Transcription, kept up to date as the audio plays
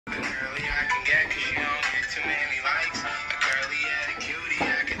Yeah, cause she don't get too many likes. A girly and a cutie, I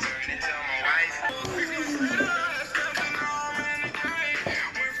can turn into my wife.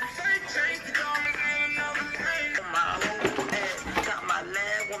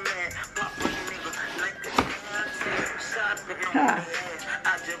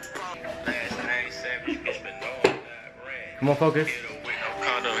 Come on, focus.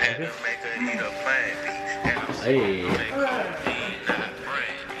 Hey.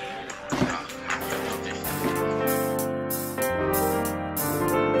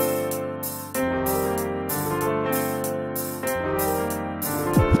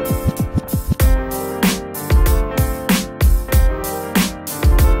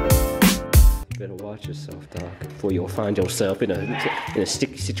 Better watch yourself, dog. Before you'll find yourself in a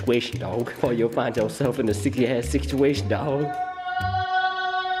sticky situation, dog. Before you'll find yourself in a sticky ass situation, dog.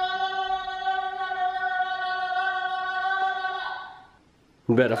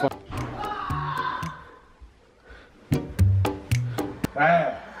 You better find.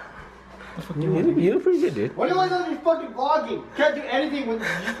 You look pretty good, dude. Why do you always have to be fucking vlogging? Can't do anything when you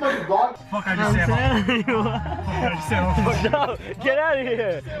just fucking vlog. Fuck, I just said No, get out of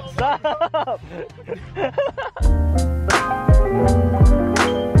here! Stop!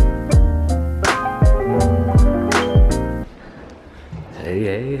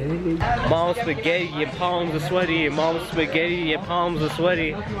 Hey. Mom's spaghetti, your palms are sweaty. Your mom's spaghetti, your palms are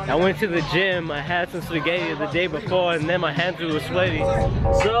sweaty. I went to the gym, I had some spaghetti the day before, and then my hands were sweaty.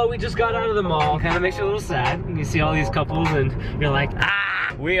 So we just got out of the mall. Kind of makes you a little sad. You see all these couples and you're like,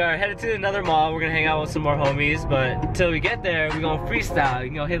 ah! We are headed to another mall. We're gonna hang out with some more homies, but until we get there, we're gonna freestyle.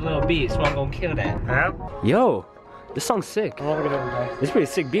 You know, hit a little beat, so I'm gonna kill that. Huh? Yo! This song's sick. It's a pretty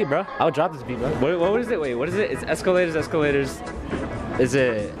sick beat, bro. I'll drop this beat, bro. What is it? Wait, what is it? It's escalators. Is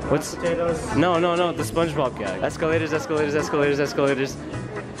it, what's? Potatoes. No, the SpongeBob guy. Escalators.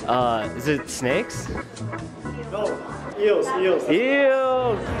 Is it snakes? No, eels.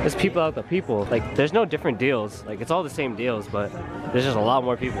 Ew! There's people out there, people. Like, there's no different deals. Like, it's all the same deals, but there's just a lot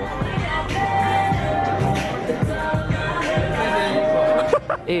more people.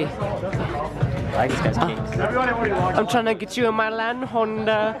 Hey. I like this guy's cakes. I'm trying to get you in my Land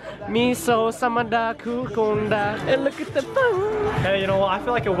Honda. Miso Samada Kukunda. And look at the phone. Hey, you know what? I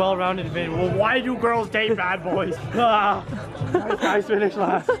feel like a well-rounded video. Well, why do girls date bad boys? Nice finish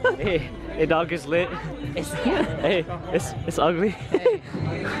last. Hey, dog is lit. Hey, it's ugly.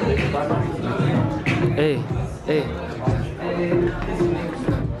 Hey.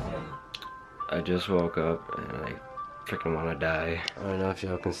 I just woke up and I freaking want to die. I don't know if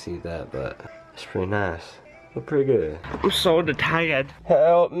y'all can see that, but it's pretty nice. Look pretty good. I'm so tired.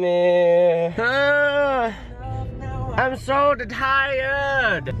 Help me. I'm so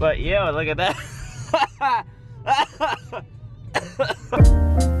tired. But yo, look at that.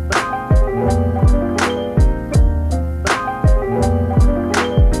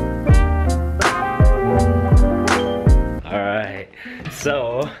 Alright,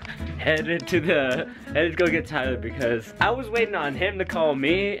 so headed to go get Tyler because I was waiting on him to call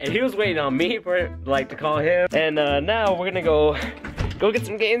me and he was waiting on me for to call him. And now we're gonna go get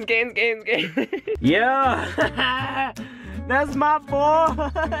some gains. Yeah, that's my boy.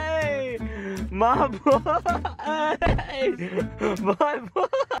 My boy.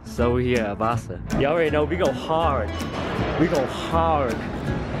 So yeah, Vasa. Y'all already know we go hard.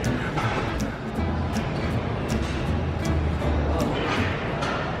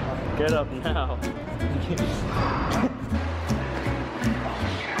 Get up now.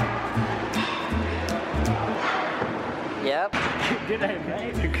 Yep. Good day,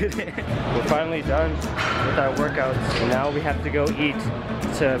 mate. We're finally done with our workouts. And now we have to go eat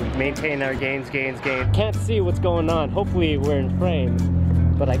to maintain our gains. Can't see what's going on. Hopefully we're in frame.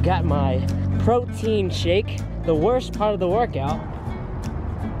 But I got my protein shake. The worst part of the workout.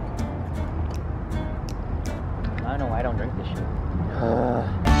 I don't know why I don't drink this shit.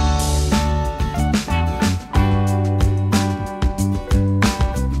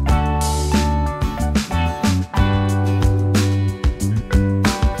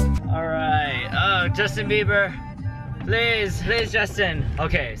 Justin Bieber, please Justin.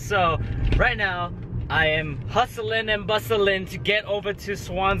 Okay, so right now I am hustling and bustling to get over to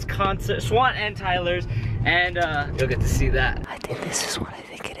Swan's concert, Swan and Tyler's, and you'll get to see that. I think this is what I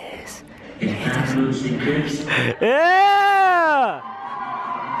think it is. Yeah!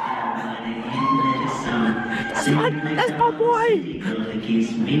 That's my boy!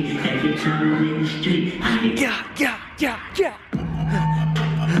 Yeah!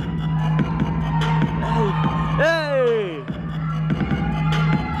 Hey!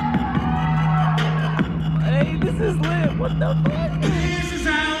 Hey, this is lit. What the fuck? This is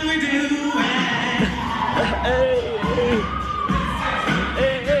how we do it.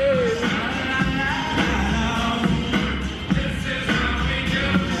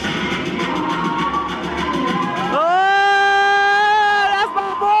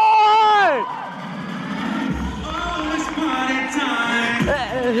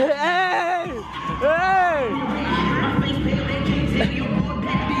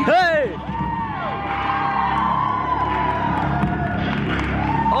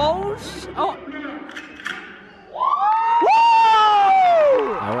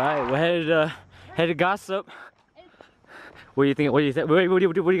 Hey, to gossip. What do you think? What do you think? What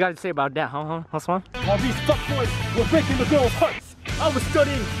do you got to say about that, huh? Swan? While these fuckboys were breaking the girls' hearts, I was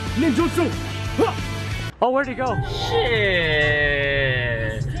studying ninjutsu. Huh. Oh, where'd he go?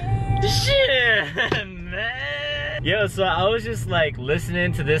 Shit, man. Yo, so I was just like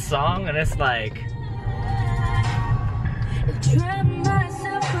listening to this song, and it's like.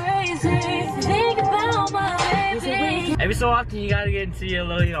 Every so often you gotta get into your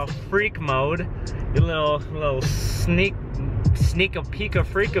little, you know, freak mode, your little sneak a peek a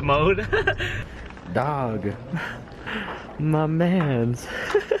freaka mode. Dog, my man's.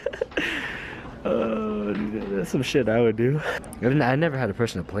 Oh, that's some shit I would do. I never had a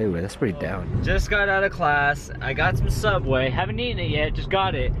person to play with. That's pretty down. Just got out of class. I got some Subway. Haven't eaten it yet. Just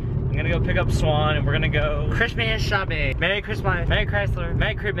got it. I'm gonna go pick up Swan and we're gonna go Christmas shopping. Merry Christmas, Merry Chrysler,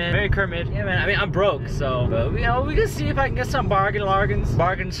 Merry Kermit, Merry Kermit. Yeah, man. I mean, I'm broke, so but, you know, we can see if I can get some bargain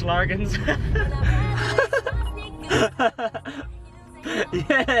schlargans.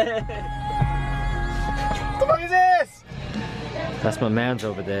 Yeah. What the fuck is this? That's my man's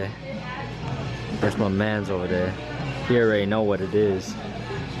over there. That's my man's over there. You already know what it is.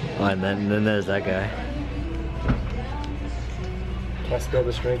 Oh, and then there's that guy. Can I spill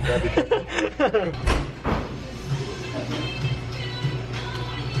this drink? That'd be careful.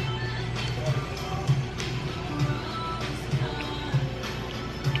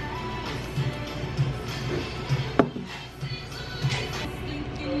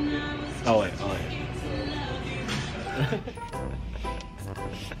 Oh wait.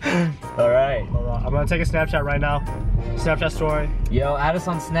 Alright. I'm gonna take a Snapchat right now. Snapchat story. Yo, add us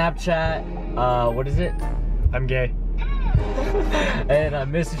on Snapchat. What is it? I'm gay. And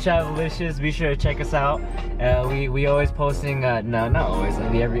Mr. Chavalicious, be sure to check us out. We always posting, no, not always,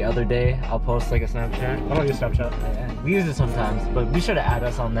 like every other day I'll post like a Snapchat. I don't use Snapchat. We use it sometimes, but be sure to add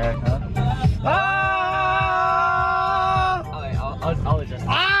us on there. Ah! Alright, I'll adjust.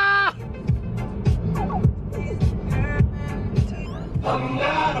 Ah! I'm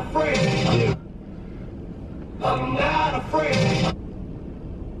not afraid. I'm not afraid.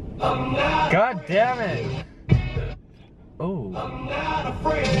 I'm not. God damn it! Oh. I'm not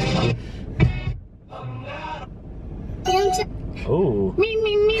afraid. I'm not. Oh.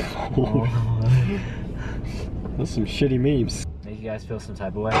 Those some shitty memes. Make you guys feel some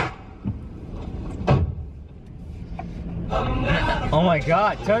type of way. Oh my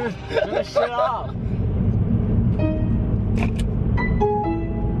God! Turn this shit off.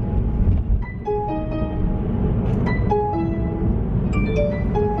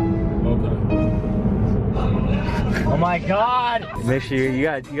 Oh my God! Make sure you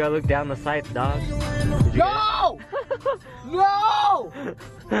gotta look down the sights, dog. No! No!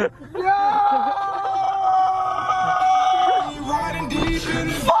 No!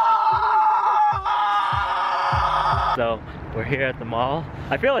 So we're here at the mall.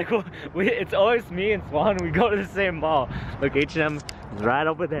 I feel like it's always me and Swan. We go to the same mall. Look, H&M is right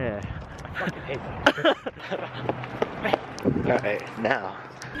over there. I fucking hate that. All right, now.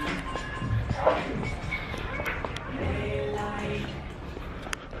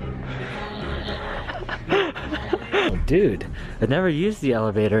 Oh, dude, I never used the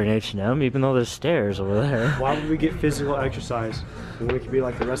elevator in H&M, even though there's stairs over there. Why would we get physical exercise when we could be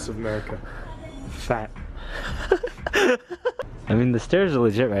like the rest of America? Fat. I mean, the stairs are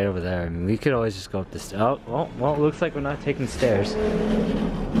legit right over there. I mean, we could always just go up the stairs. Oh, well, it looks like we're not taking stairs.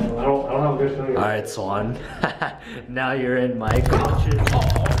 I don't have a good feeling. All right, Swan. Now you're in my coaches.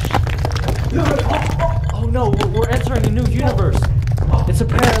 Oh no, we're entering a new universe. It's a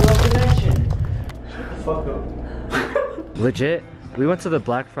parallel dimension. Shut the fuck up. Legit, we went to the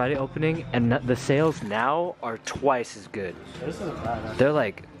Black Friday opening and the sales now are twice as good. This isn't bad. They're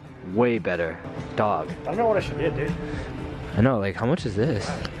like way better. Dog. I don't know what I should get, dude. I know, like how much is this?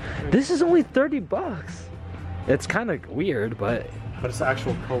 This is only 30 bucks. It's kind of weird, but it's the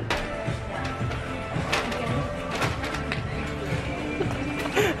actual coat.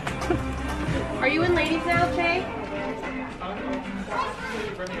 Are you in ladies now, Jay?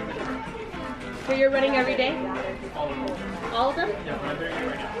 So you're running every day? All of them?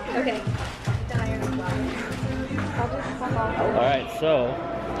 Okay. Alright, so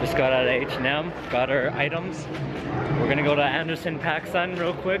just got out of H&M, got our items. We're gonna go to Anderson PacSun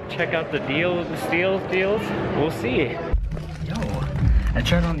real quick, check out the deals. We'll see. Yo, I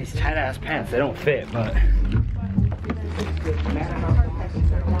tried on these tight ass pants, they don't fit, but.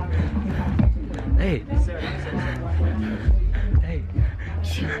 Hey. Hey.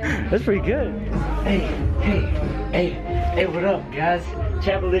 That's pretty good. Hey. Hey, what up, guys?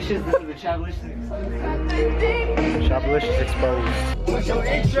 Chabalicious, this is the Chabalicious. Chabalicious exposed. What your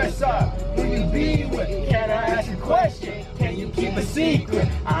interests are, who you be with? Can I ask a question? Can you keep a secret?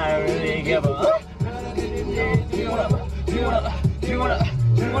 I don't really give a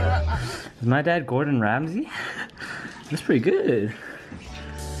Is my dad Gordon Ramsay? That's pretty good.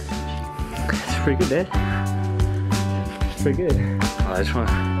 That's pretty good, Dad. That's pretty good. Oh, I just want.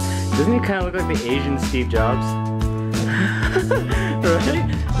 Doesn't he kind of look like the Asian Steve Jobs? Right?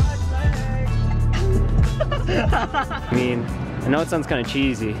 I mean, I know it sounds kind of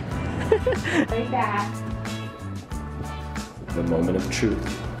cheesy. Right back. The moment of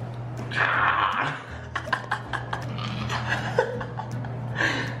truth.